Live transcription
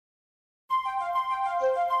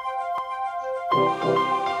The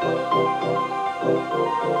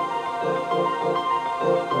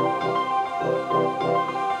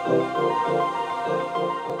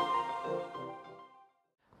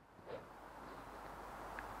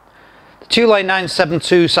Thule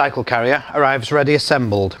 972 cycle carrier arrives ready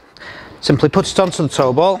assembled. Simply put it onto the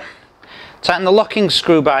tow ball, tighten the locking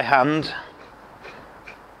screw by hand,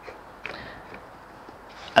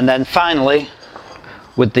 and then finally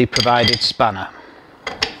with the provided spanner.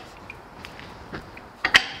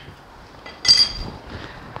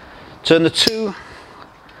 Turn the two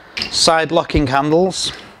side locking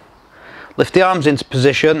handles, lift the arms into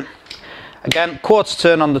position, again quarter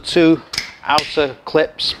turn on the two outer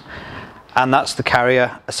clips, and that's the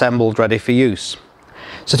carrier assembled ready for use.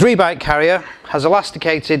 It's a 3-bike carrier, has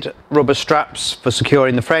elasticated rubber straps for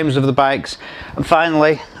securing the frames of the bikes, and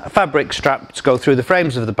finally a fabric strap to go through the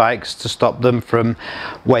frames of the bikes to stop them from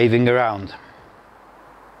waving around.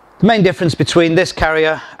 The main difference between this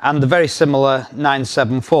carrier and the very similar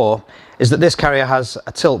 974 is that this carrier has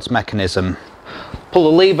a tilt mechanism.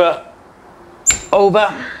 Pull the lever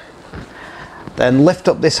over, then lift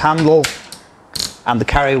up this handle, and the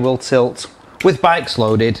carrier will tilt, with bikes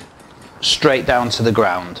loaded, straight down to the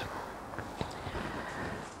ground.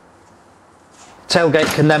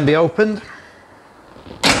 Tailgate can then be opened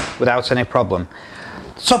without any problem.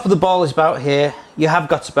 The top of the ball is about here. You have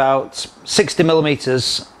got about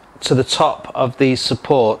 60mm to the top of these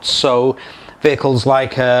supports, so vehicles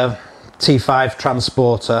like a T5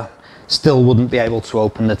 Transporter still wouldn't be able to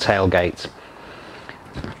open the tailgate.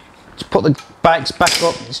 To put the bikes back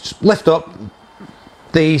up, just lift up.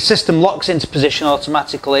 The system locks into position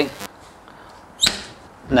automatically,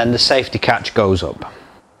 and then the safety catch goes up.